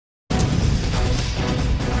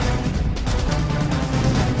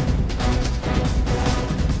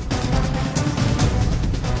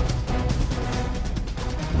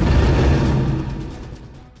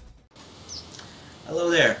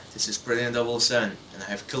This is President 007, and I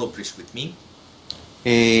have Killer Priest with me.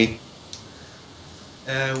 Hey,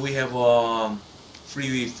 We have a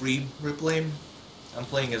 3v3 replay. I'm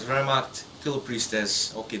playing as Wehrmacht, Killer Priest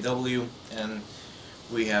as OKW, and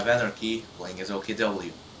we have Anarchy playing as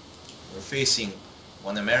OKW. We're facing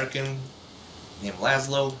one American named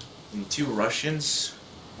Laszlo and two Russians.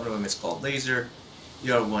 One of them is called Laser,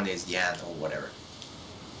 the other one is Yan or whatever.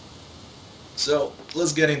 So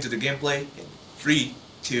let's get into the gameplay in 3,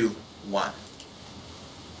 2, 1.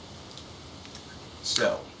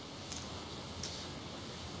 So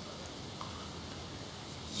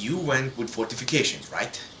you went with fortifications,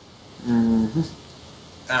 right? mm-hmm.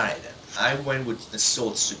 Alright then. I went with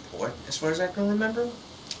assault support, as far as I can remember.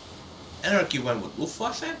 Anarchy went with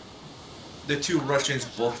Luftwaffe. The two Russians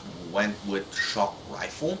both went with shock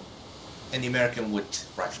rifle, and the American with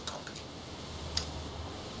rifle company.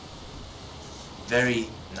 Very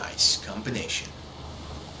nice combination.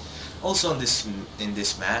 Also in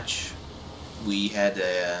this match, we had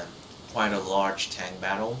quite a large tank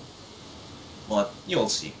battle, but you'll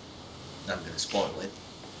see. Not gonna spoil it.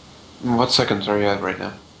 What seconds are you at right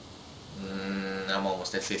now? I'm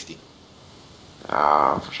almost at 50.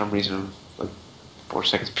 For some reason, like 4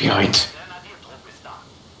 seconds behind.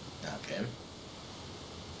 Okay.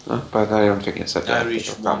 But I don't think it's that I bad.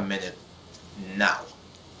 reached 1 minute now.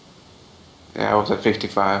 Yeah, I was at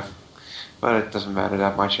 55, but it doesn't matter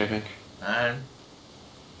that much, I think. And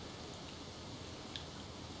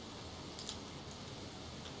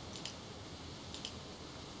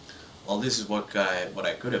well, this is what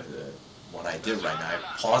I could have what I did right now. I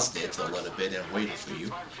paused it a little bit and waited for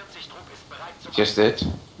you. Just did?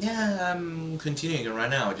 Yeah, I'm continuing it right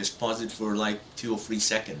now. I just paused it for like 2 or 3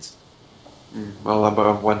 seconds. Well, I'm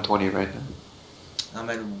about 120 right now. I'm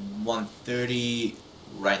at 130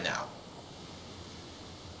 right now.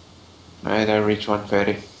 Alright, I reached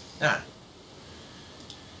 130. Alright.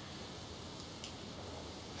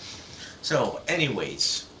 So,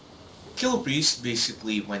 anyways, Killer Priest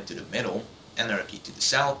basically went to the middle, Anarchy to the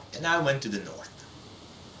south, and I went to the north.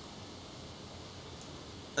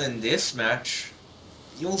 In this match,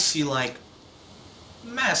 you'll see like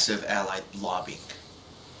massive allied lobbying.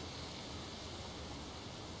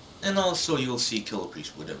 And also you'll see Killer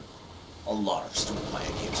Priest with a lot of stupid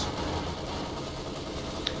pioneers.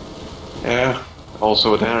 Yeah,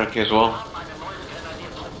 also with Anarchy as well.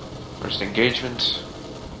 First engagement.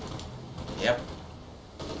 Yep.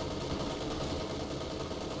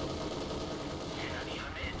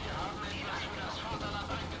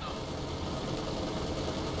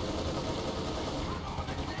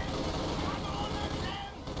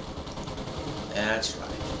 That's right.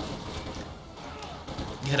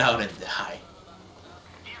 Get out and die.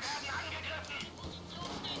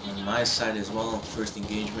 On my side as well, first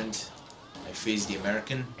engagement, I faced the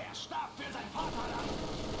American.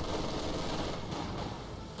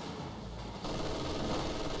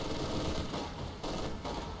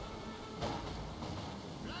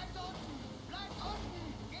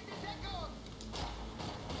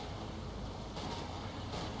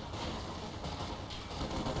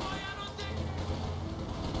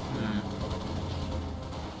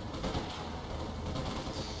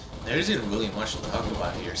 There isn't really much to talk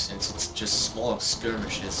about here since it's just small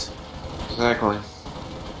skirmishes. Exactly.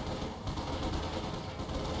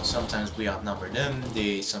 Sometimes we outnumber them,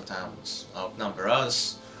 they sometimes outnumber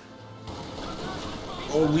us,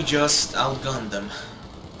 or we just outgun them.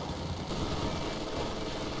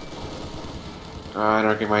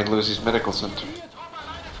 Anarchy might lose his medical center.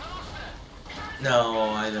 No,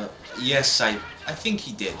 I don't. Yes, I think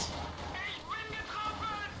he did.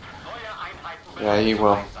 Yeah, he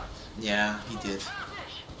will. Yeah, he did.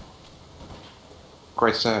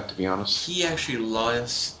 Quite sad, to be honest. He actually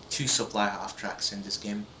lost 2 supply half-tracks in this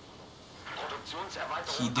game.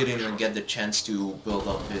 He didn't even get the chance to build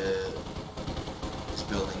up his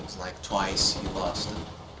buildings, like twice he lost them.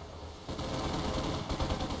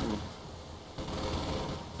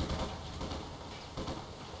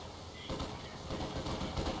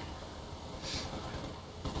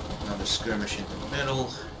 Another skirmish in the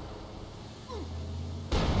middle.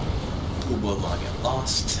 Will get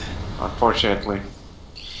lost. Unfortunately.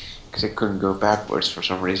 Because it couldn't go backwards for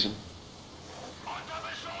some reason.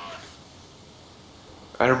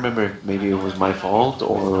 I don't remember if maybe it was my fault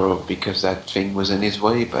or because that thing was in his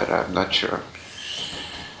way, but I'm not sure.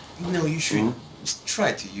 No, you should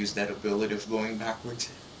try to use that ability of going backwards.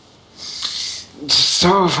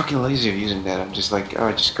 So fucking lazy of using that. I'm just like,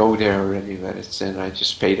 oh, just go there already, but it's in. I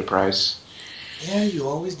just pay the price. Yeah, you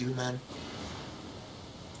always do, man.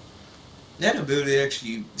 That ability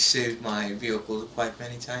actually saved my vehicle quite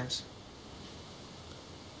many times.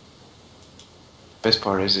 Best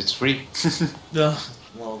part is it's free. No,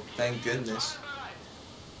 well, thank goodness.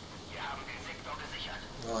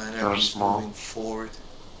 Well, Not Anarchy's small. moving forward.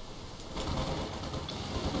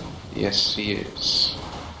 Yes, he is.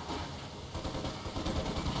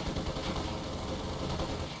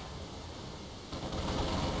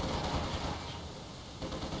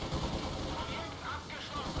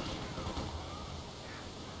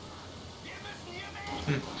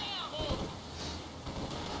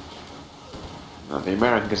 Now the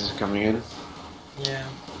Americans is coming in. Yeah,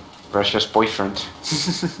 Russia's boyfriend.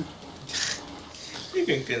 you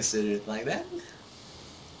can consider it like that.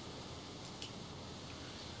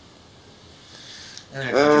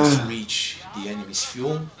 Anarchy just reach the enemy's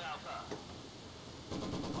fuel.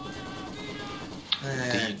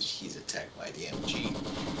 And he's attacked by the MG.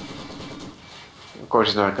 Of course,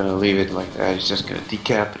 he's not gonna leave it like that. He's just gonna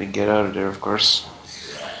decap it and get out of there, of course.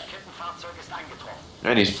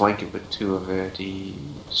 And he's flanking with two of the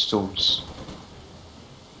storms.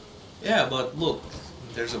 Yeah, but look,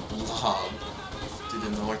 there's a blob to the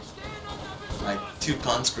north. Like 2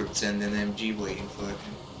 conscripts and an MG waiting for him.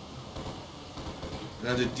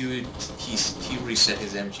 Another dude, he reset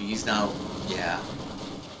his MG. He's now, yeah.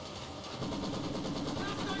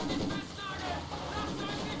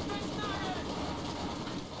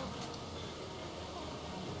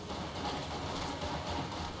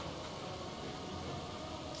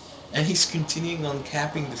 And he's continuing on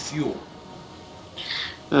capping the fuel.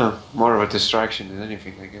 Yeah, more of a distraction than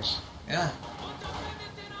anything, I guess. Yeah.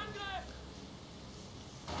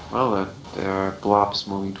 Well, there are blobs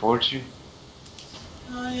moving towards you.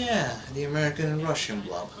 Oh yeah, the American and Russian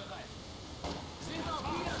blob.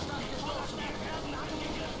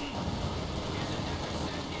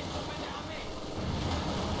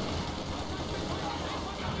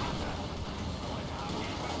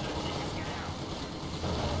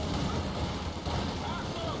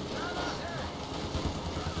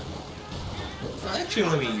 Actually,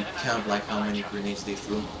 let me count like how many grenades they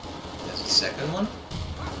threw. That's the second one.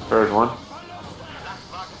 Third one.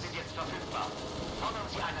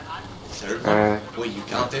 Third one? Wait, you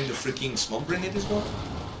counting the freaking smoke grenade as well?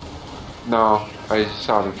 No, I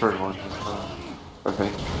saw the third one. Okay.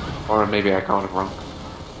 Or maybe I counted wrong.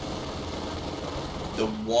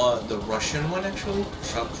 The Russian one actually?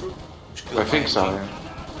 Shock troop? Which killed I think my so, MG.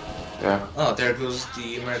 yeah. Yeah. Oh, there goes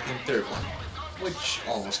the American third one. Which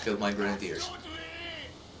almost killed my grenadiers.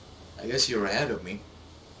 I guess you're ahead of me.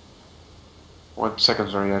 What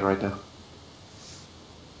seconds are you at right now?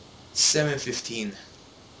 7:15.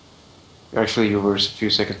 Actually, you were a few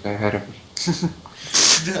seconds ahead of me.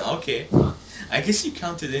 Okay. I guess you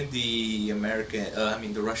counted in the American,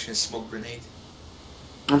 the Russian smoke grenade.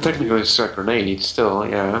 Well, technically it's a grenade, still,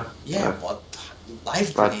 yeah. Yeah, but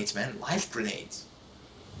live grenades, man. Live grenades.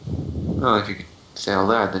 Well, if you could say all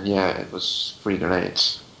that, then yeah, it was 3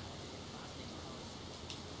 grenades.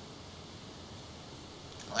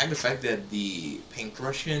 I like the fact that the pink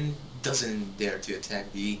Russian doesn't dare to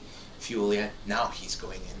attack the fuel yet. Now he's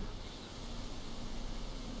going in.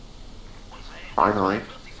 Finally.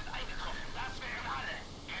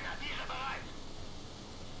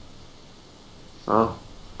 Well,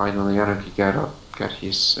 finally Anarchy got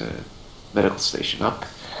his medical station up.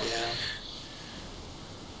 Yeah.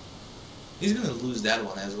 He's gonna lose that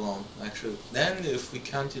one as well, actually. Then, if we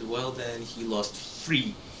counted well, then he lost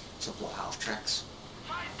 3 supply half tracks.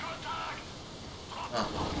 Oh.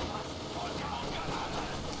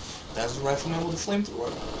 That's the rifleman with the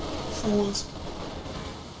flamethrower. Fools.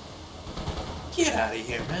 Get out of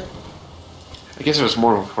here, man. I guess it was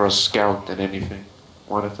more for a scout than anything.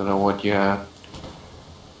 Wanted to know what you had.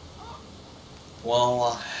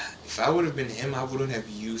 Well, if I would have been him, I wouldn't have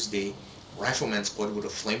used a rifleman squad with a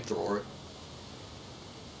flamethrower.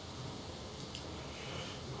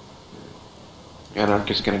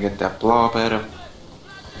 Anarchy's gonna get that blob at him.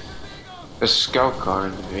 There's a scout car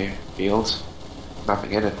in the field.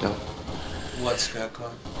 Nothing in it though. What scout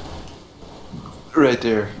car? Right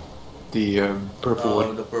there. The purple one.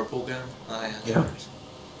 Oh, the purple gun? Ah, yeah. Yeah.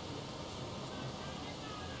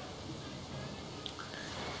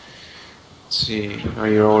 Let's see. Are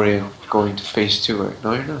you already going to phase 2? Right?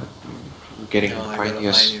 No, you're not. You're getting No, I got a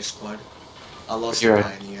pioneers. pioneer squad. I lost You're the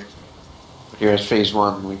at- pioneer. You're at phase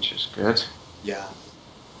 1, which is good. Yeah.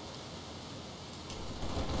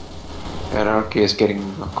 Anarchy is getting,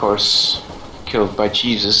 of course, killed by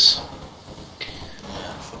Jesus.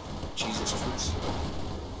 Yeah, fucking Jesus troops.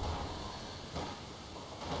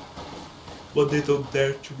 But they don't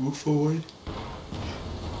dare to move forward.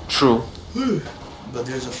 True. But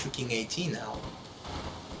there's a freaking 18 now.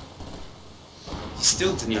 He's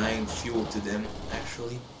still denying fuel to them,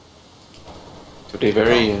 actually. To the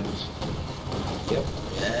very end. Yep.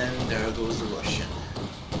 And there goes the Russian.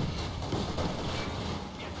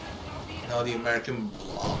 Now the American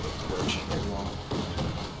blob approaching as well.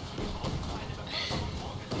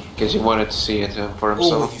 Because he wanted to see it for Oh,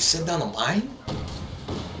 himself. you set down a mine?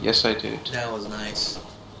 Yes, I did. That was nice.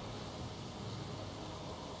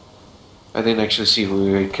 I didn't actually see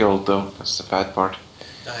who he killed though. That's the bad part.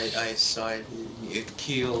 I saw it. It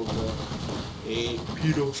killed a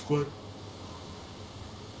pedo squad.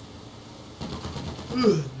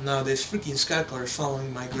 Ugh, now this freaking sky car is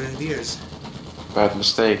following my grenadiers. Bad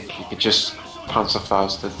mistake. You could just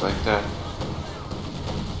Panzerfaust it like that.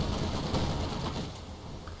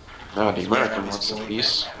 Now the American wants a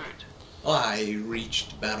piece. Oh, I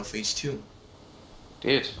reached battle phase 2.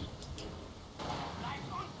 Did.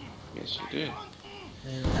 Yes, you did.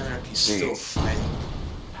 And Anarchy's still fighting.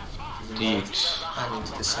 Indeed. I need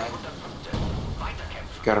to decide.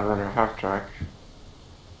 Got another half track.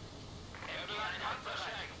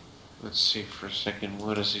 Let's see for a second,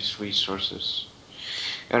 what is his resources?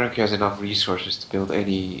 Anarchy has enough resources to build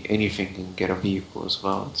anything and get a vehicle as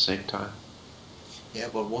well at the same time. Yeah,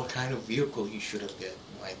 but what kind of vehicle he should have get?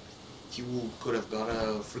 Like, he could have got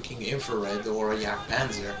a freaking infrared or a Yak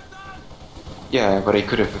Panzer. Yeah, but he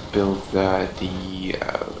could have built the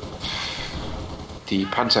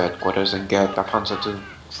Panzer headquarters and get a Panzer too.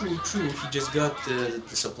 True. He just got the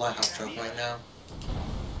supply half truck right now.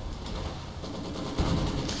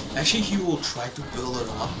 Actually, he will try to build it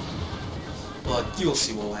up, but you'll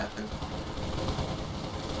see what will happen.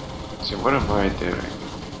 So what am I doing?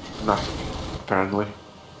 Nothing, apparently.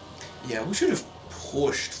 Yeah, we should have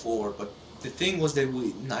pushed forward, but the thing was that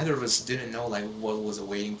neither of us didn't know like what was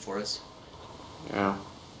awaiting for us. Yeah.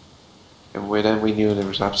 And then we knew there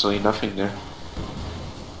was absolutely nothing there.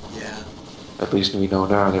 Yeah. At least we know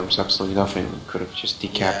now there was absolutely nothing. We could have just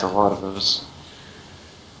decapped a lot of those.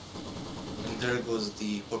 And there goes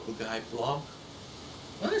the purple guy blob.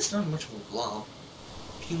 Well, it's not much of a blob.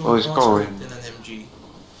 Oh, he's going. In an MG.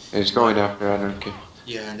 He's going after Anarchy.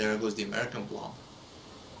 Yeah, and there goes the American blob.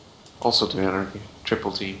 Also to Anarchy.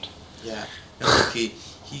 Triple teamed. Yeah. Okay,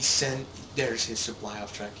 there's his supply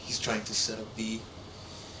off track. He's trying to set up the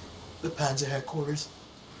Panzer headquarters.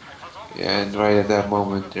 Yeah, and right at that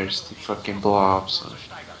moment there's the fucking blobs.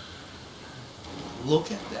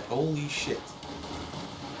 Look at that, holy shit.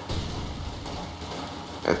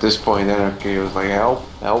 At this point Anarchy was like, help,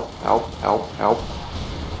 help, help, help, help.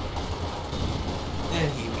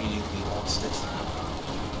 And he immediately lost it.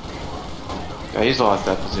 Yeah, he's lost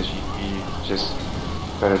that position. He just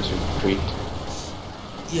better to retreat.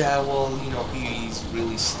 Yeah, well, you know, he's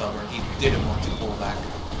really stubborn. He didn't want to pull back.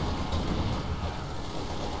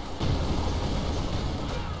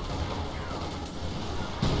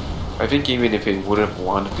 I think even if he would have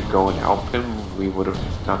wanted to go and help him, we would have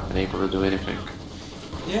not been able to do anything.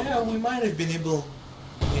 Yeah, we might have been able,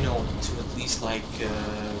 you know, to at least like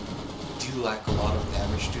do like a lot of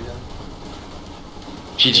damage to them.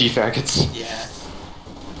 GG faggots. Yeah.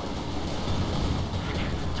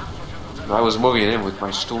 I was moving in with my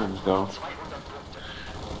storms though.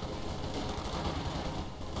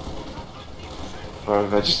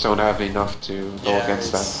 But I just don't have enough to go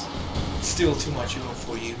against that. Still too much even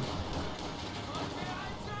for you.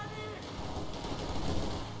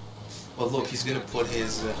 Well, look, he's gonna put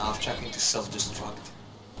his half track into self-destruct.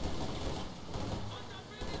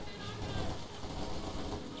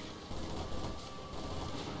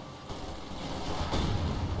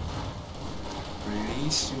 Pretty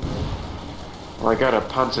soon. Well, I got a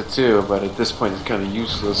Panzer too, but at this point it's kind of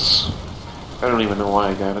useless. I don't even know why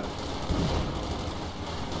I got it.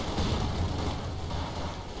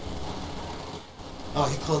 Oh,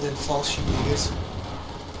 he called in false shooters.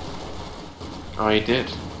 Oh, he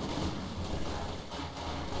did.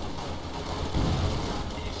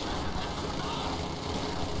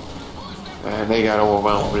 And they got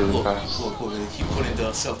overwhelmed really fast. Look, he put in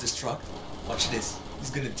the self-destruct. Watch this. He's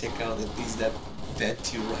gonna take out at least that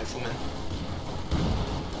two riflemen.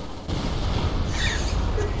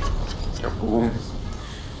 Boom.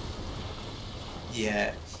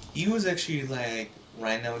 Yeah, he was actually like,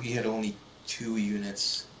 right now he had only 2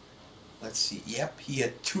 units. Let's see, yep, he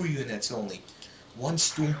had 2 units only. 1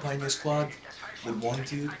 Storm Pioneer squad with 1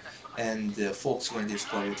 dude, and the Folks Reindeer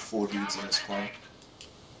squad with 4 dudes in the squad.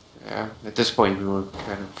 Yeah, at this point we were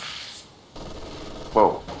kind of...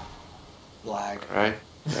 Whoa. Lag. Right?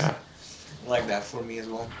 Yeah. Like that for me as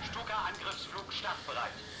well.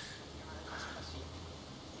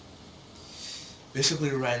 Basically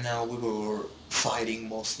right now we were fighting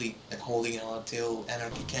mostly and holding out till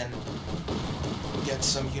Anarchy can get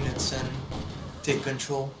some units and take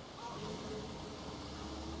control.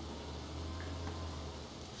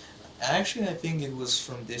 Actually, I think it was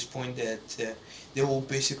from this point that they will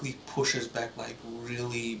basically push us back like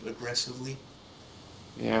really aggressively.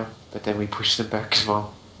 Yeah, but then we pushed them back as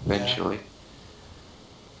well, Yeah. eventually.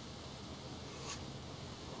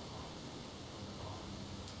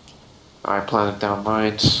 I planted down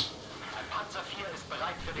mines.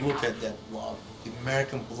 Look at that blob. The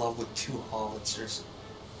American blob with 2 howitzers.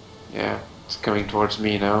 Yeah, it's coming towards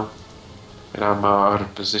me now. And I'm out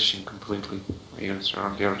of position completely. My units are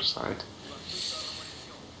on the other side.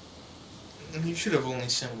 You should have only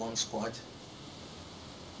sent 1 squad.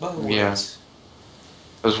 But Yeah, what?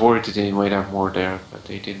 I was worried that they might have more there, but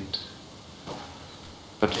they didn't.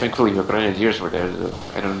 But Yeah. thankfully the grenadiers were there.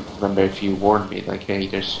 I don't remember if you warned me, like, hey,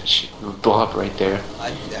 there's a blob right there.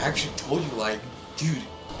 I actually told you, like, dude,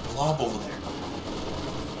 blob over there.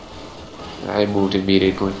 I moved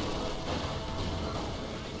immediately.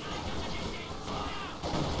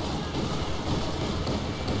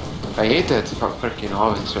 I hate that freaking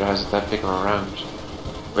howitzer has that big of a range.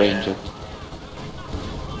 Yeah.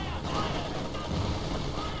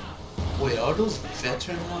 Wait, are those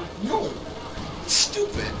veteran now? No!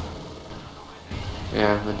 Stupid!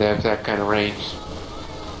 Yeah, and they have that kind of range.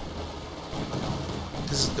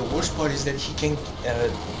 Because the worst part is that he can,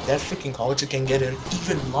 that freaking howitzer can get an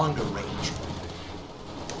even longer range.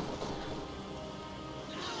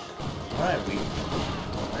 Alright, we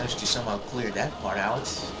managed to somehow clear that part out.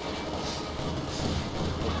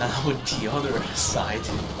 But now with the other side,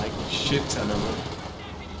 like a shit ton of them.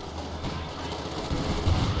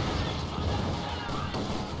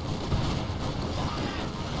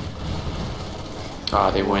 Ah,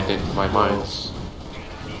 they went into my mines.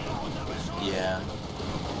 Yeah.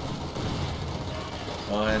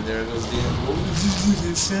 Oh, and there goes the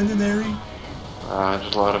incendiary.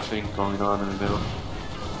 There's a lot of things going on right now.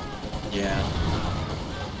 Yeah.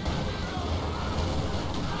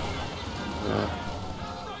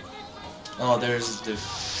 Oh, there's the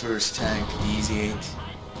first tank, the Easy 8.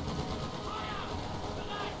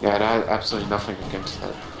 Yeah, it had absolutely nothing against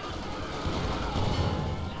that.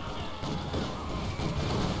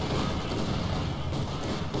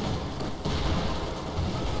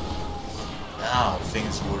 Now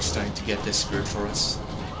things were starting to get desperate for us.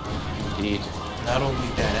 Indeed. Not only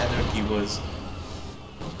that, Anarchy was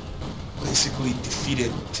basically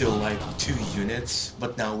defeated till like 2 units,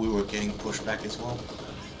 but now we were getting pushed back as well.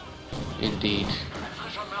 Indeed.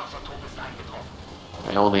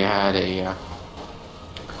 I only had a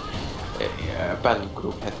battle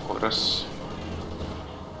group headquarters.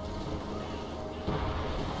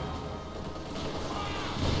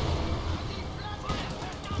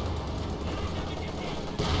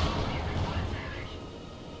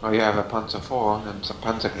 Oh, you have a Panzer IV and some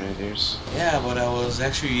Panzer Grenadiers. Yeah, but I was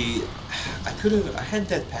actually, I had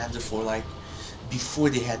that Panzer IV like before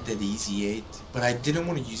they had that Easy 8, but I didn't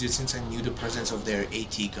want to use it since I knew the presence of their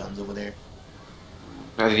AT guns over there.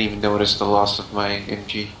 I didn't even notice the loss of my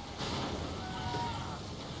MG.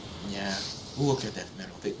 Yeah, look at that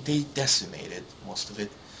metal. They decimated most of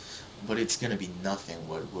it, but it's gonna be nothing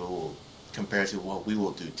what will compared to what we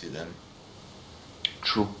will do to them.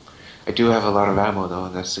 True. I do have a lot of ammo though,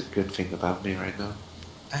 and that's a good thing about me right now.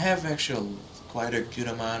 I have actually quite a good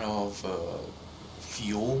amount of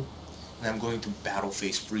fuel, and I'm going to battle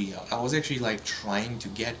phase 3. I was actually like trying to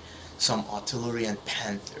get some artillery and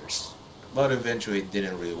panthers, but eventually it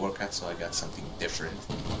didn't really work out, so I got something different.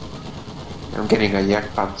 I'm getting a Yak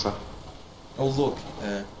Panzer. Oh look,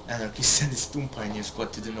 Anarchy sent his Doom Pioneer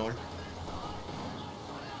squad to the north.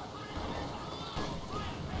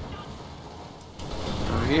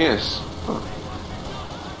 Oh, yes. Huh.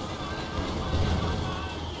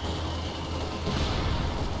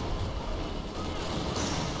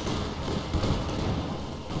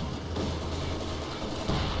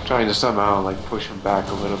 Trying to somehow like push them back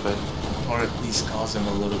a little bit. Or at least cause them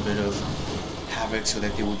a little bit of havoc so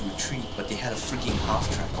that they would retreat, but they had a freaking half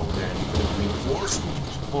track over there and they could have reinforced.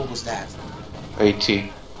 What was that?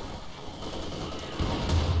 AT.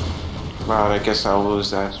 Well, I guess I'll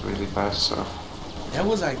lose that really fast, so. That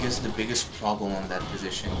was, I guess, the biggest problem on that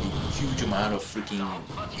position, the huge amount of freaking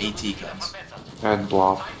AT guns. And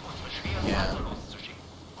blob. Yeah.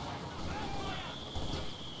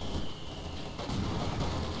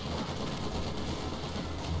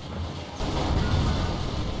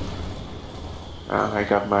 I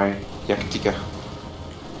got my Jagdtiger.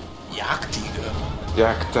 Jagdtiger?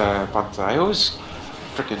 Jagdpanzer. I always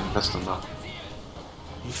freaking messed them up.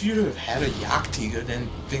 If you'd have had a Jagdtiger, then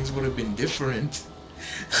things would have been different.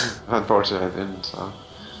 Unfortunately, I didn't, so.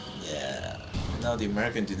 Yeah. Now the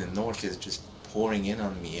American to the north is just pouring in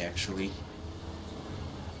on me, actually.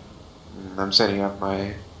 I'm setting up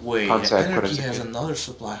my Wait, contact Anarchy has qualification. another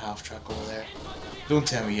supply half track over there. Don't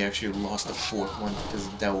tell me he actually lost the fourth one, because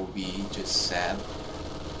that would be just sad.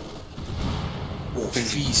 Oh,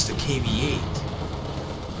 Feast, the KV-8.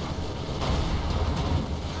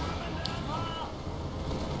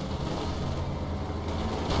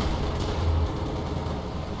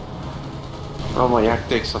 Well, my yak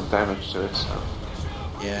takes some damage to it, so.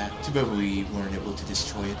 Yeah, too bad we weren't able to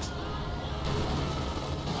destroy it.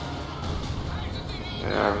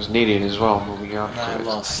 Yeah, I was needed as well, moving out. And I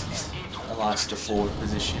lost the forward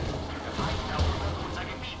position.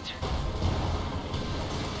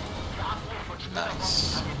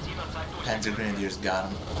 Nice. Panzer Grenadiers got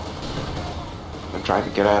him. I tried to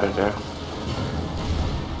get out of there.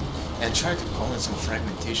 And tried to call in some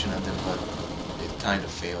fragmentation on them, but it kind of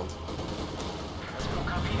failed.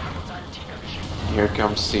 Here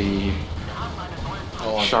comes the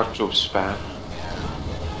shock troop spam. Yeah.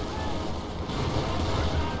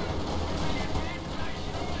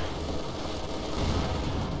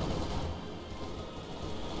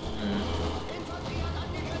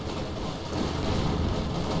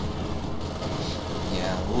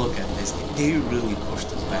 Yeah, look at this. They really pushed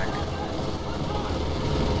us back.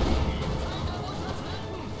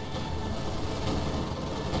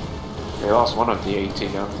 They lost one of the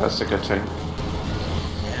 18 guns, that's a good thing.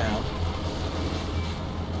 Yeah.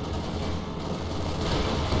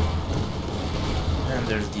 And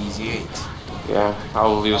there's the EZ-8. Yeah,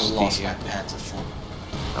 I'll use I lost my the. Panzer IV.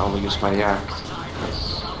 I'll use my yak.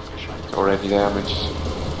 It's already damaged.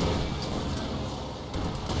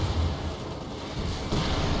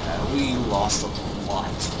 We lost a lot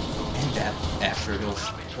in that effort of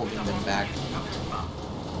holding them back.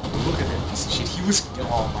 Look at that piece of shit. He was.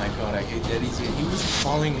 Oh my god, I hate that. He was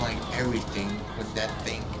falling like everything with that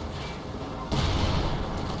thing.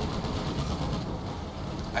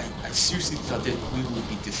 I seriously thought that we would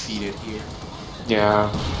be defeated here. Yeah,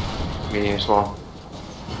 me as well.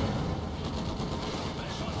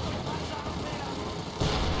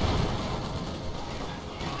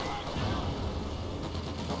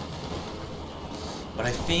 But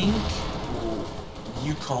I think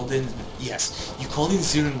you called in. Yes, you called in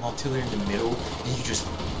Zeroing Artillery in the middle, and you just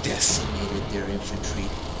decimated their infantry.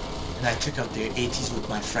 And I took out their 80s with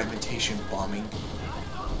my fragmentation bombing.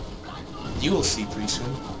 You will see pretty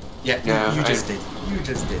soon. Yeah, you just did. You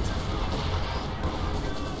just did.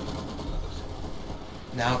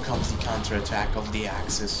 Now comes the counterattack of the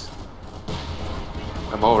Axis.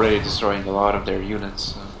 I'm already destroying a lot of their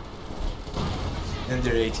units. So. And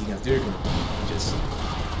their 18 guns, they're gonna just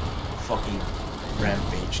fucking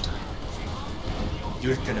rampaged.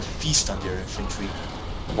 You're gonna feast on their infantry.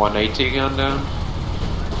 180 gun down.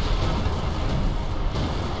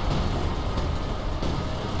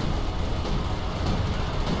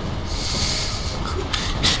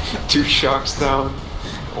 Two shocks down,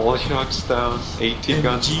 all shocks down, 80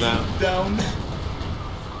 guns MG down.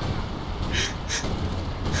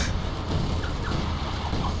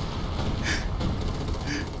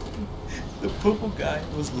 The purple guy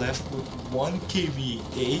was left with one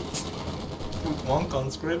KV-8, with one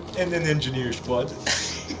conscript, and an engineer squad.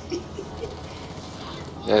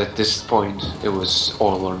 At this point, it was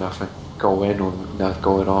all or nothing. Go in or not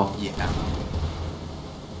go at all. Yeah.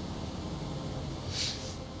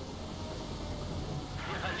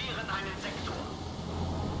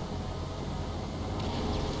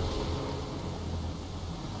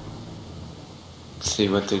 Let's see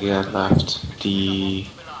what they got left. The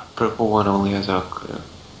purple one only has a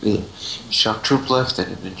shock troop left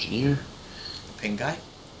and an engineer. The pink guy?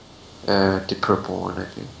 The purple one, I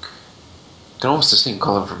think. They're almost the same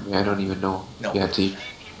color for me. I don't even know. No. Yeah, The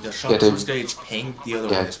shock troop guy is pink, the other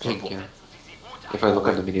one is pink. purple. Yeah. If I look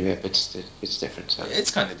at the minimap, it's different. So.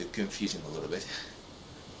 It's kind of confusing a little bit.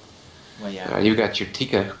 Well, yeah. You got your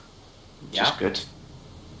Tika, which is good.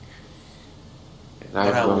 And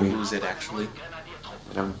But I will lose it actually.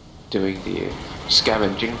 And I'm doing the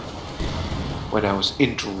scavenging when I was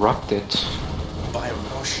interrupted by a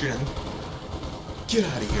Russian. Get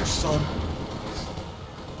out of here, son.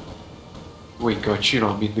 We got you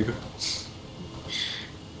on me, nigga.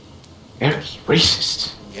 Anarchy,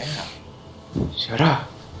 racist. Yeah. Shut up.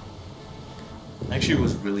 Actually, it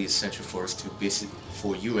was really essential for us to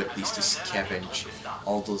for you at least to scavenge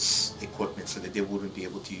all those equipment so that they wouldn't be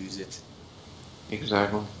able to use it.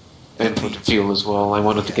 Exactly. And for the fuel as well. I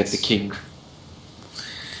wanted to get the king.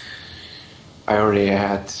 I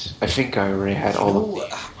think I already had all of the...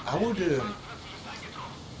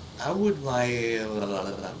 I would like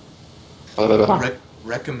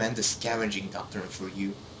recommend the scavenging doctrine for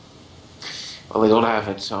you. Well, they don't have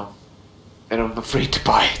it, so... and I'm afraid to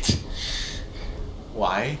buy it.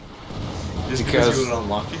 Why? Just because you will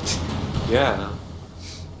unlock it? Yeah.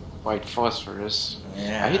 White phosphorus.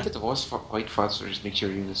 Yeah. I hate that the white phosphorus makes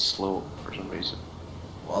your units slow for some reason.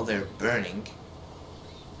 Well, they're burning.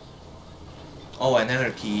 Oh, and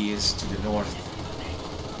Anarchy is to the north.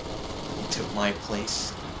 He took my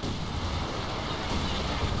place.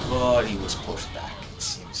 But he was pushed back, it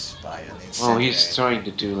seems, by an Well, incendiary. he's trying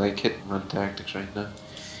to do like hit and run tactics right now.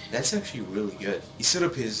 That's actually really good. He set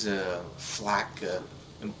up his flak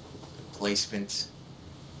placement.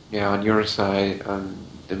 Yeah, on your side, on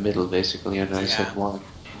the middle basically, and I set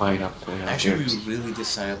mine up. Actually, we really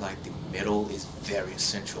decided like the middle is very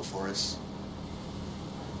essential for us.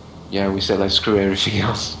 Yeah, we said like screw everything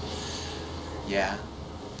else. Yeah.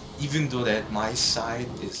 Even though that my side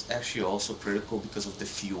is actually also critical because of the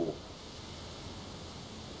fuel.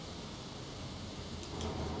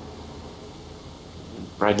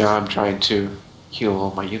 Right now I'm trying to heal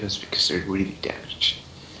all my units because they're really damaged.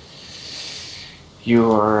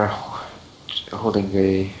 You are holding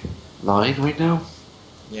a line right now?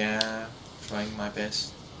 Yeah, trying my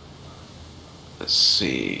best. Let's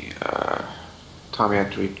see, Tommy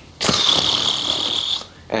had to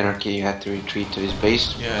Anarchy had to retreat to his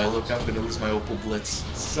base. Yeah, look, I'm gonna lose my Opal Blitz.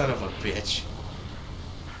 Son of a bitch.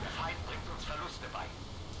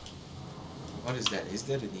 What is that? Is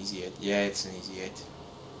that an easy 8? Yeah, it's an easy 8.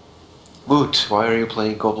 Moot, why are you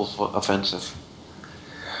playing global offensive?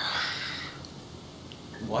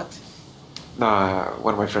 What? Nah,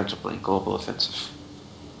 one of my friends are playing global offensive.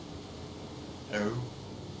 Oh.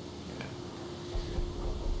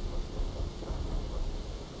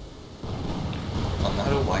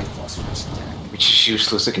 Another white phosphorus attack. Which is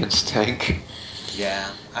useless against tank.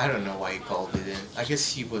 Yeah, I don't know why he called it in. I guess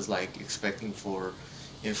he was like expecting for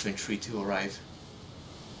infantry to arrive.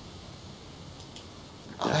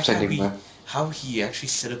 I like how he actually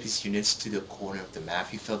set up his units to the corner of the map.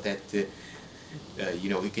 He felt that you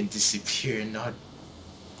know, he can disappear and not.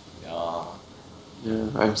 Yeah,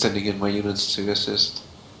 I'm sending in my units to assist.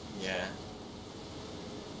 Yeah.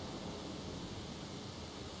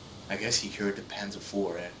 I guess he heard the Panzer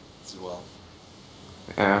IV as well.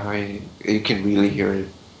 You can really hear it.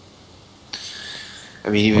 I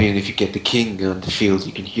mean, even if you get the king on the field,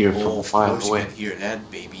 you can hear it from a mile away. You can hear that,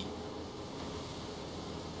 baby.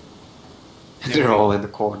 They're all in the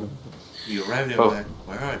corner. We arrived and like,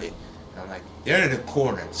 where are they? And I'm like, they're in the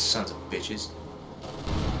corner, sons of bitches.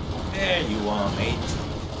 There you are, mate.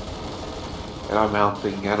 And I'm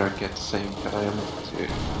helping Anarch at the same time to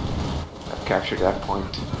capture that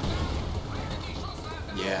point.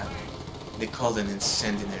 Yeah. They called it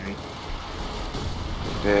incendiary.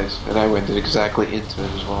 Yes, and I went exactly into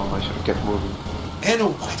it as well. I should have kept moving. And a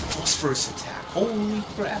white phosphorus attack. Holy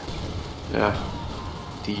crap. Yeah,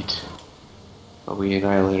 indeed. But we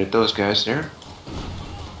annihilated those guys there.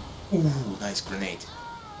 Ooh, nice grenade.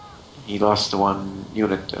 He lost the one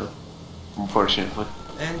unit though, unfortunately.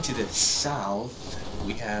 And to the south,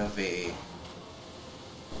 we have a...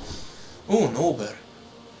 Oh, Nober.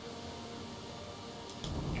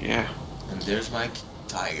 Yeah. And there's my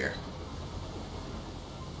tiger.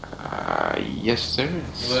 Yes, sir.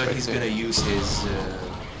 Well, he's gonna use his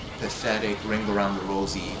pathetic ring around the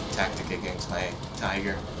rosy tactic against my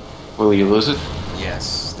tiger. Will you lose it?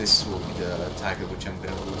 Yes, this will be the tiger which I'm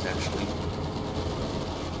gonna lose actually.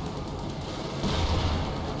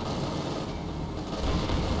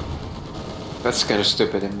 That's kind of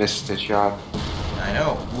stupid and missed the shot. I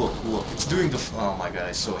know. Look. It's doing the... Oh my god,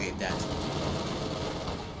 I so hate that.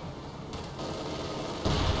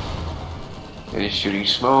 And he's shooting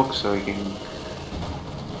smoke, so he can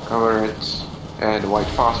cover it. And white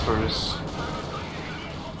phosphorus.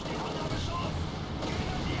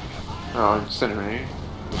 Oh, incinerator.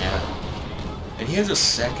 Yeah. And he has a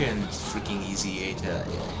second freaking easy 8. Yeah.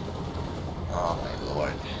 Oh my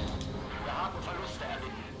lord.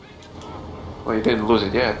 Well, he didn't lose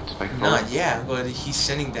it yet. Not yet, but he's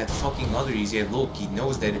sending that fucking other easy 8. Look, he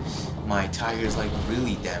knows that my tiger is like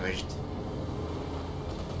really damaged.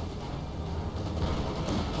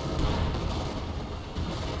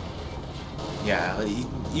 Yeah,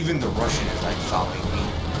 even the Russian is like following me.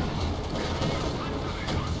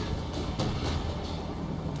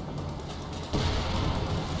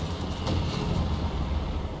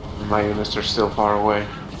 My units are still far away.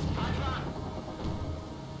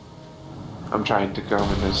 I'm trying to come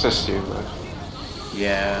and assist you, but...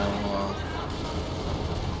 Yeah, well...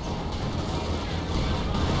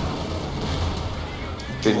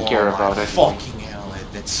 Didn't care about it. Fucking hell,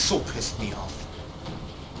 that so pissed me off.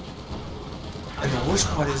 And the worst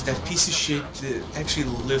part is that piece of shit actually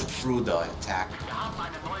lived through the attack.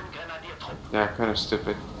 Yeah, kind of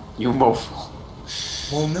stupid. You mofo.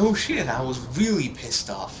 Well, no shit, I was really pissed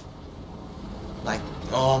off. Like,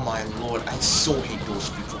 oh my lord, I so hate those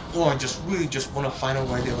people. Oh, I just really just want to find out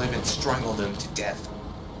where they live and strangle them to death.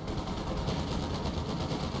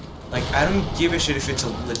 Like, I don't give a shit if it's a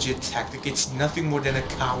legit tactic, it's nothing more than a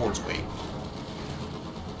coward's way.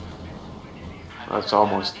 Well, it's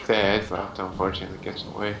almost dead, but unfortunately it gets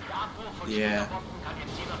away. Yeah.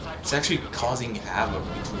 It's actually causing havoc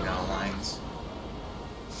between our lines.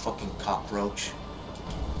 Fucking cockroach.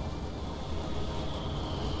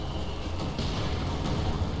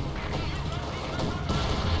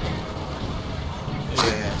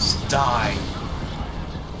 Yes, die!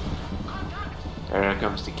 There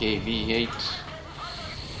comes the KV-8.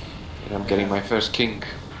 And I'm getting my first king.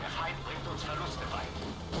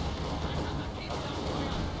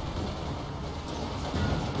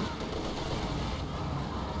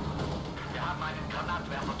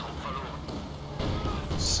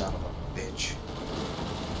 Son of a bitch.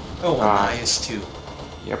 Oh, an IS-2.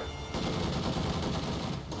 Yep.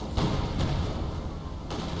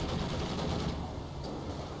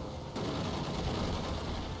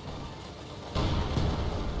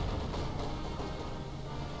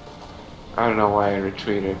 I don't know why I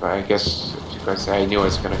retreated, but I guess it's because I knew it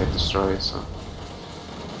was gonna get destroyed, so.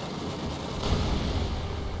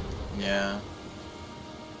 Yeah.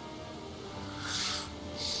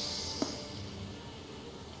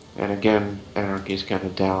 And again, Anarchy's kind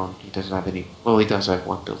of down. He doesn't have any. Well, he does have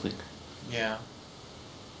one building. Yeah.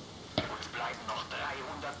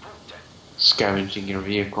 Scavenging your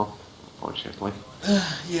vehicle, unfortunately.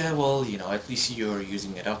 Yeah, well, you know, at least you're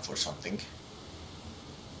using it up for something.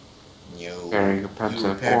 Repairing a Panzer You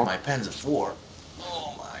repaired 4. my Panzer 4.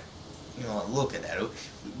 Oh my. You know, look at that.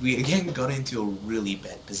 We again got into a really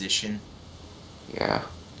bad position. Yeah.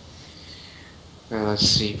 Let's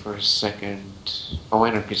see for a second. Oh,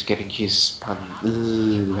 Anarchy's getting his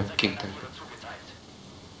left king tank.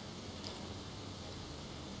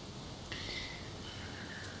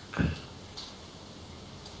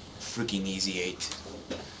 Freaking easy 8.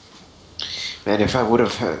 Man, if I would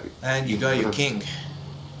have And you got your king.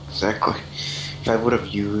 Exactly. If I would have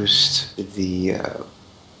used the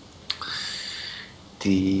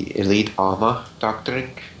elite armor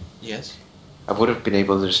doctrine, Yes. I would have been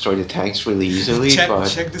able to destroy the tanks really easily. but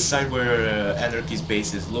Check the side where Anarchy's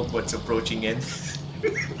base is. Look what's approaching in.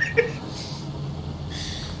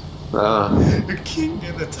 The king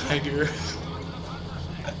and the tiger.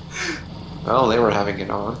 Well, they were having it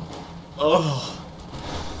on. Oh.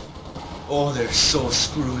 Oh, they're so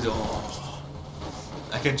screwed. Oh.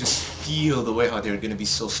 I can just feel the way how they're gonna be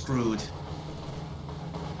so screwed.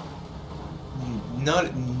 No,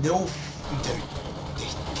 they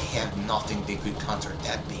have nothing they could counter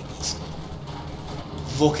that babies.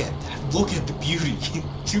 Look at that. Look at the beauty.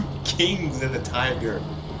 2 kings and a tiger.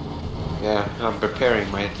 Yeah, I'm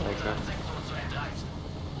preparing my tiger.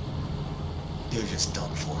 They're just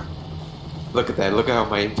done for. Look at that. Look at how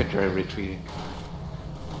my infantry are retreating.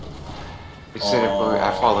 Instead of going,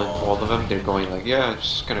 I fall into all of them, they're going like, yeah, I'm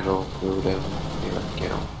just gonna go through them. They're like, you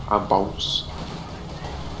know, I'm bounce.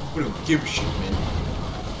 We don't give a shit, man.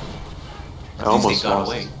 I almost they got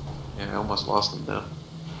lost. away. Yeah, I almost lost them now.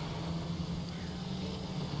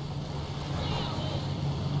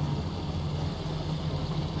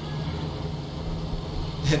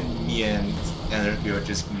 And me and Anarchy are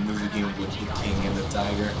just moving in with the king and the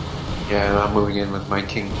tiger. Yeah, and I'm moving in with my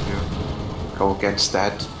king to go against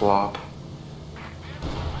that blob.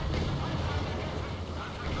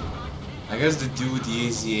 I guess the dude with the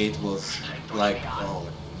AC-8 was like, oh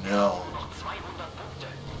no.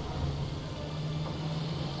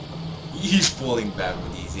 He's falling back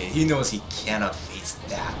with the AC-8. He knows he cannot face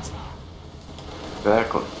that.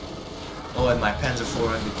 Exactly. Oh, and my Panzer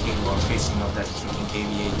IV and the King are facing off that freaking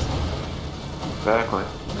KV-8. Exactly.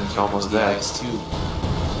 It's almost the dead. IS-2.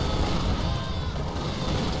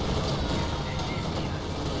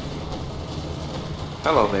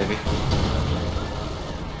 Hello, baby.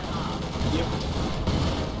 Yep.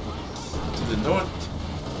 To the north,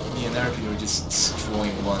 me and Arkin were just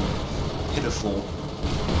destroying one pitiful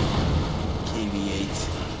KV-8.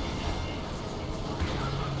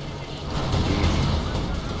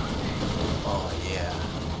 Oh yeah.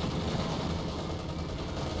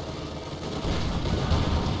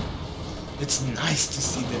 It's nice to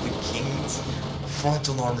see that the King's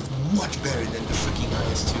frontal arm is much better than the freaking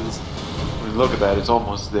IS-2's. I mean, look at that, it's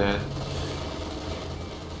almost dead.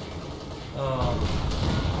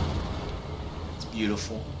 It's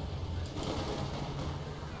beautiful.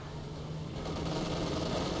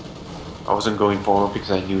 I wasn't going forward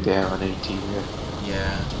because I knew they had an 18 here.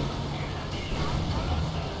 Yeah.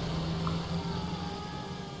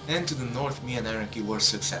 And to the north, me and Anarchy were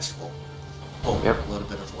successful. Oh, Yep. a little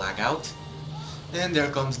bit of lag out. And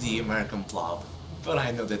there comes the American blob. But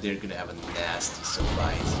I know that they're gonna have a nasty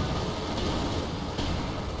surprise.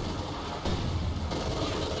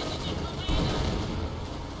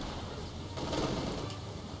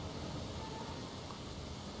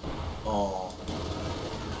 Oh.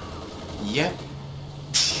 Yep.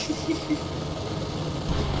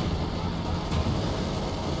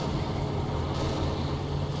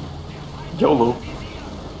 YOLO.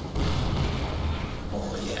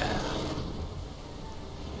 Oh yeah.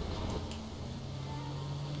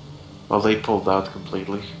 Well, they pulled out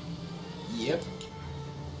completely. Yep.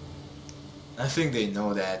 I think they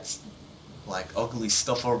know that, like, ugly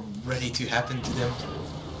stuff are ready to happen to them.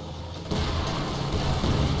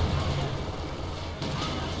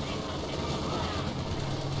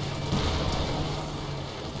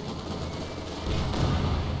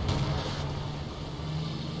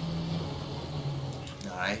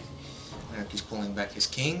 Alright. Anarchy's pulling back his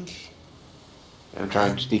king. I'm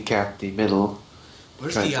trying to decap the middll.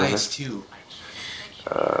 Where's Trying the to IS-2?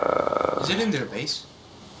 Is it in their base?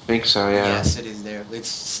 Think so, yeah. Yes, it is there. It's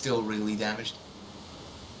still really damaged.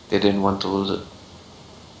 They didn't want to lose it.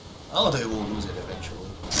 Oh, they will lose it eventually.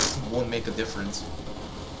 Won't make a difference.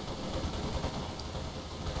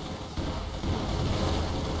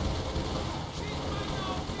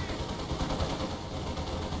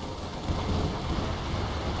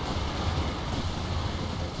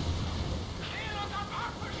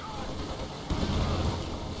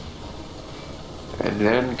 And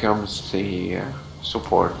then comes the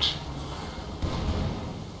support.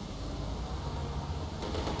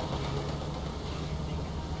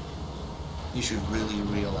 You should really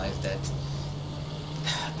realize that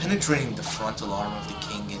penetrating the frontal arm of the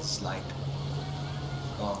king is like,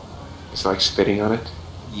 It's like spitting on it.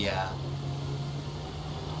 yeah.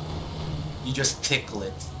 You just tickle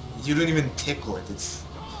it. You don't even tickle it. It's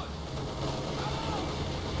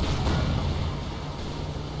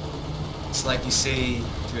like you say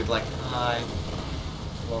to it like, hi,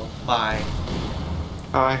 well, bye.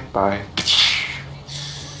 Hi, bye.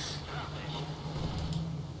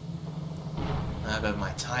 I got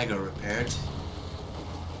my tiger repaired.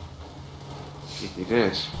 It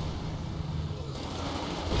is.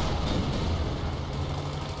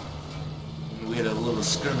 We had a little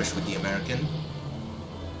skirmish with the American.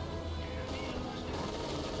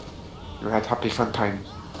 You had happy fun times.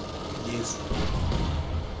 Yes.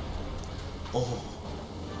 Oh.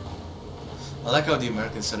 I like how the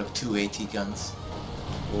Americans set up 2 AT guns.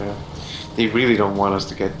 Yeah. They really don't want us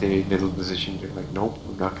to get the middle position. They're like, nope,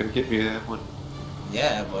 we're not gonna give you that one.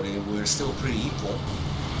 Yeah, but we're still pretty equal.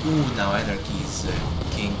 Ooh, now Anarchy's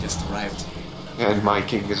king just arrived. And my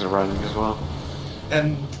king is arriving as well.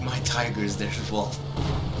 And my tiger is there as well.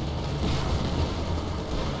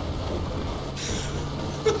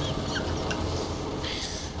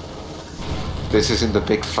 This isn't the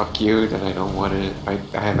big fuck you that I don't want to. I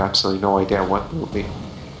have absolutely no idea what will be.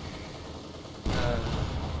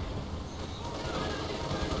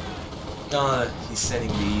 He's sending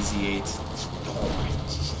the easy 8.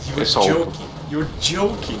 Oh, you're It's all joking. You're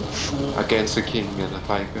joking, fool. against the king and the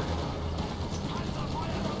tiger.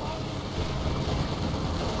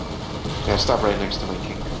 Yeah, stop right next to my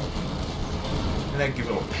king. And I give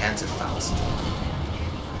him a Panzerfaust.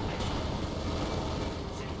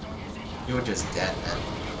 You're just dead, man.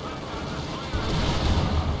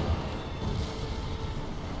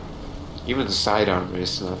 Even the side armor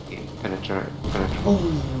is not penetrable.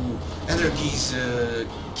 Ooh, Anarchy's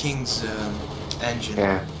king's engine.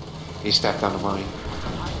 Yeah, he stepped on the mine.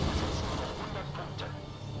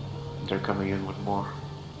 They're coming in with more.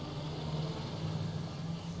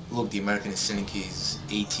 Look, the American is sending his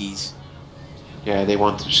ATs. Yeah, they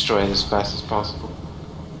want to destroy it as fast as possible.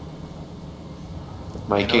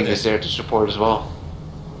 My king is there to support as well.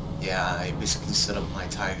 Yeah, I basically set up my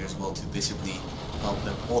tiger as well to basically help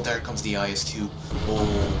them. Oh, there comes the IS-2.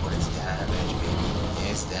 Oh, but it's damaged, baby.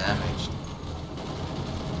 It's damaged.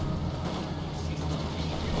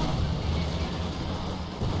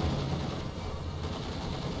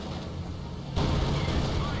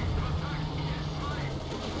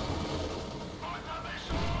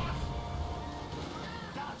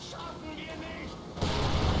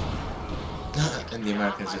 And the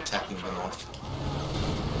Americans attacking the north.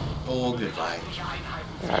 Oh, goodbye.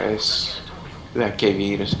 Guys, that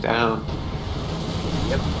KV is down.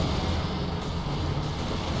 Yep.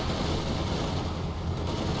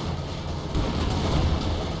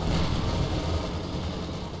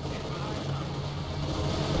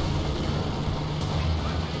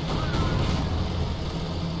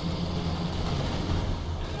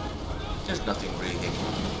 There's nothing really they can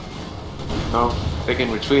do. No, they can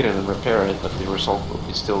retreat it and repair it, but the result will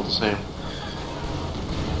be still the same.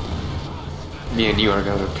 Me and you are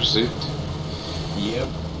going to pursuit. Yep.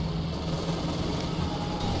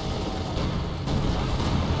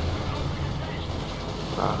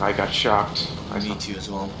 I got shocked. Me too as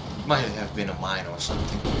well. Might have been a mine or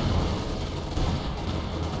something.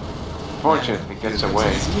 Fortunately, it gets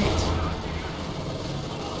away.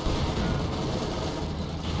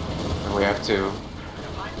 And we have to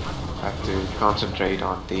concentrate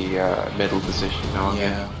on the middle position now.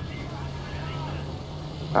 Yeah.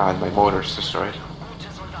 And my motor's destroyed.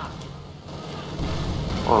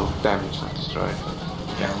 Well, damage not destroyed.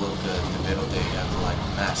 Yeah, look at the middle. They have like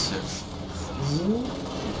massive. Ooh,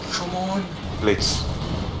 come on. Blitz.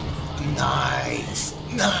 Nice,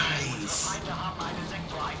 nice.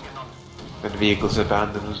 And the vehicle's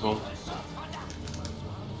abandoned as well.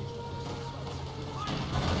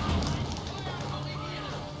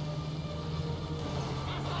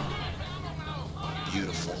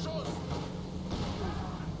 Beautiful.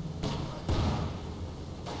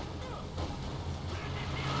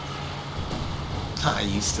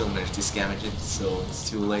 You still managed to scavenge it, so it's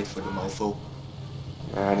too late for the mofo.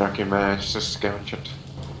 Yeah, Anarchy managed to scavenge it.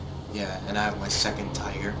 Yeah, and I have my second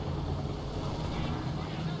tiger.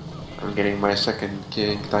 I'm getting my second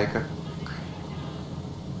King Taika.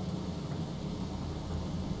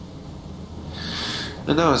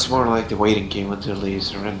 And now it's more like the waiting game until they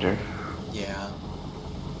surrender. Yeah.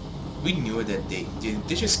 We knew that they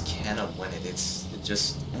just cannot win it. It's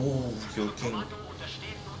just your king.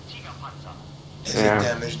 Is it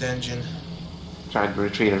damaged engine? Trying to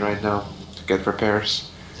retreat it right now to get repairs.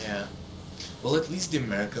 Yeah. Well, at least the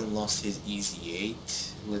American lost his Easy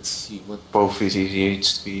 8. Let's see what... Both his Easy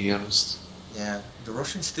 8s, to be honest. Yeah. The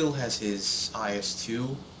Russian still has his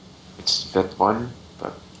IS-2. It's Vet 1,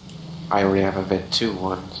 but I already have a Vet 2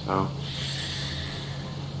 one, so...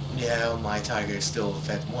 Yeah, my Tiger is still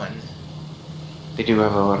Vet 1. They do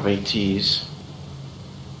have a lot of ATs.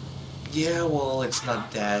 Yeah, well, it's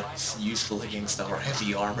not that useful against our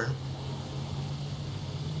heavy armor.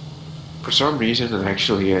 For some reason it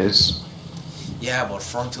actually is. Yeah, but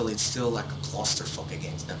frontal it's still like a clusterfuck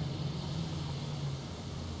against them.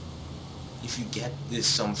 If you get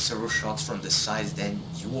some several shots from the sides, then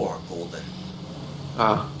you are golden.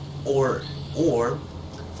 Or,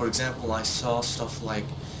 for example, I saw stuff like,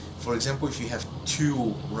 for example, if you have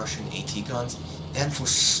 2 Russian AT guns, then for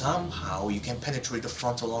somehow you can penetrate the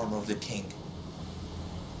frontal armor of the king.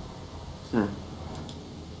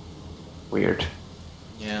 Weird.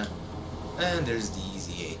 Yeah. And there's the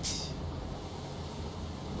Easy 8.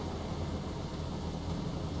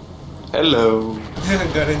 Hello.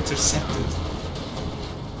 Got intercepted.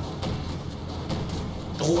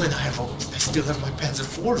 Oh, and I still have my Panzer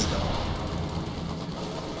IVs though.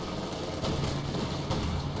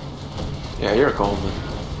 Yeah, you're golden.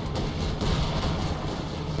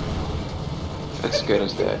 As good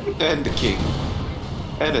as that. And the king.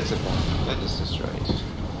 And it's abandoned. And it's destroyed.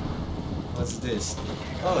 What's this?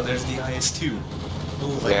 Oh, there's the IS-2.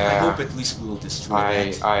 Oh, Yeah. I hope at least we will destroy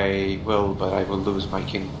that. I will, but I will lose my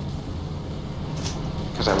king.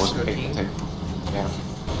 Because I wasn't paying attention. Yeah.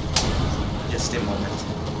 Just a moment.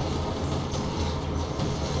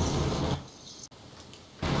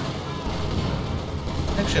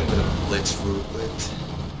 Actually, I'm gonna blitz through it.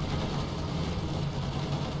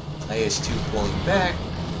 IS-2 pulling back.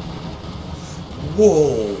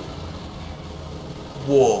 Whoa!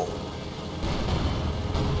 Whoa!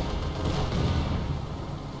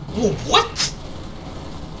 Whoa, what?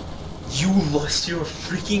 You lost your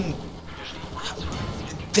freaking...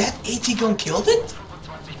 That AT gun killed it?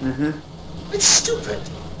 It's stupid.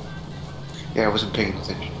 Yeah, I wasn't paying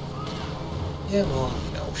attention. Yeah, well,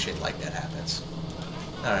 you know, shit like that happens.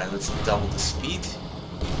 Alright, let's double the speed.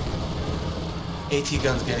 AT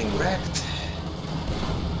gun's getting wrecked.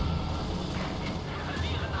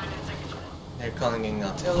 They're calling in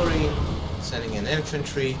artillery, sending in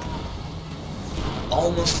infantry.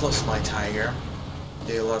 Almost lost my Tiger.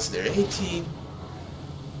 They lost their AT.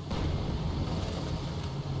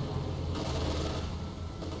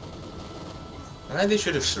 And they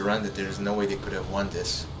should have surrendered. There's no way they could have won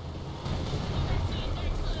this.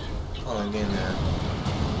 Calling in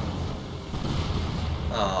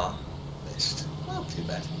missed. Well, too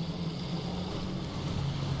bad.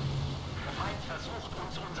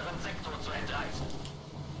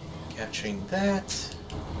 Capturing that.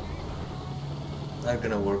 Not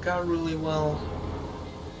gonna work out really well.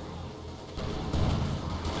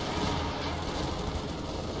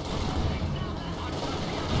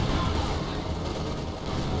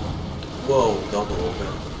 Whoa, double open.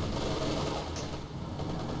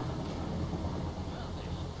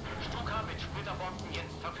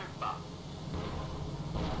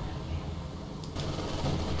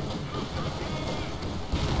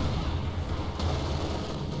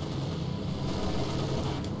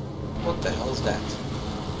 What the hell is that?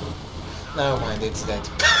 Never mind, it's dead.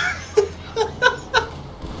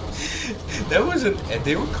 That wasn't.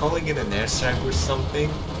 They were calling it an airstrike or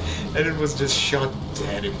something, and it was just shot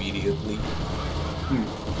dead immediately.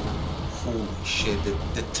 Holy shit!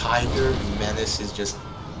 The tiger menace is just.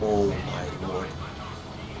 Oh my lord.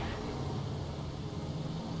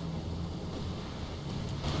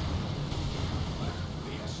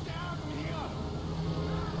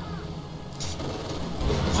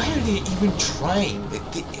 Why are they even trying?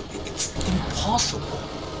 It's impossible.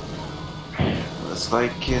 It's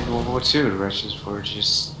like in World War II, the Russians were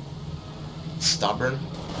just Stubborn.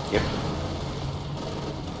 yep.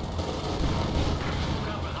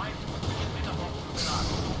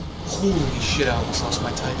 Holy shit! I almost lost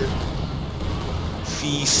my tiger.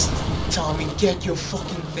 Feast, Tommy, get your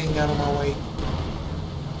fucking thing out of my way.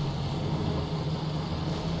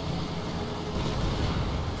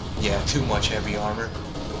 Yeah, too much heavy armor.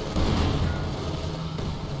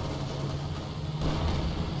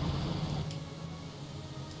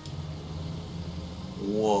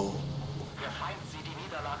 Whoa.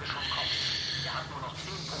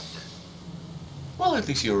 Well, at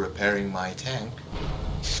least you're repairing my tank,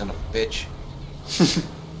 son of a bitch.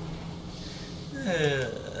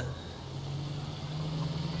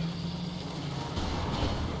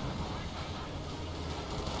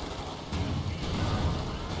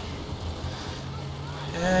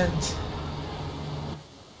 And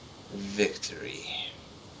victory.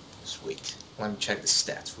 Sweet. Let me check the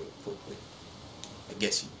stats real quickly. I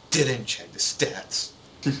guess you didn't check the stats.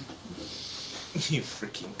 You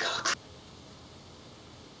freaking cock.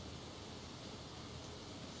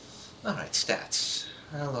 Alright, stats.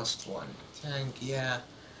 I lost one. Tank, yeah.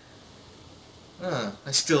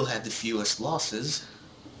 I still had the fewest losses.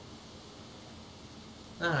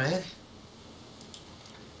 Alright.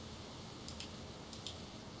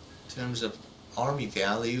 In terms of army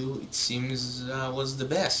value, it seems I was the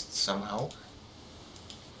best somehow.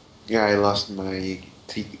 Yeah, I lost my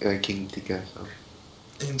King Tika, so.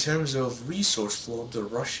 In terms of resource flow, the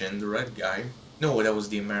Russian, the red guy. No, that was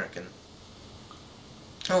the American.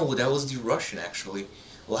 Oh, that was the Russian actually.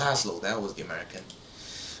 Laszlo, that was the American.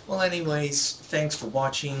 Well, anyways, thanks for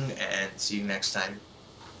watching and see you next time.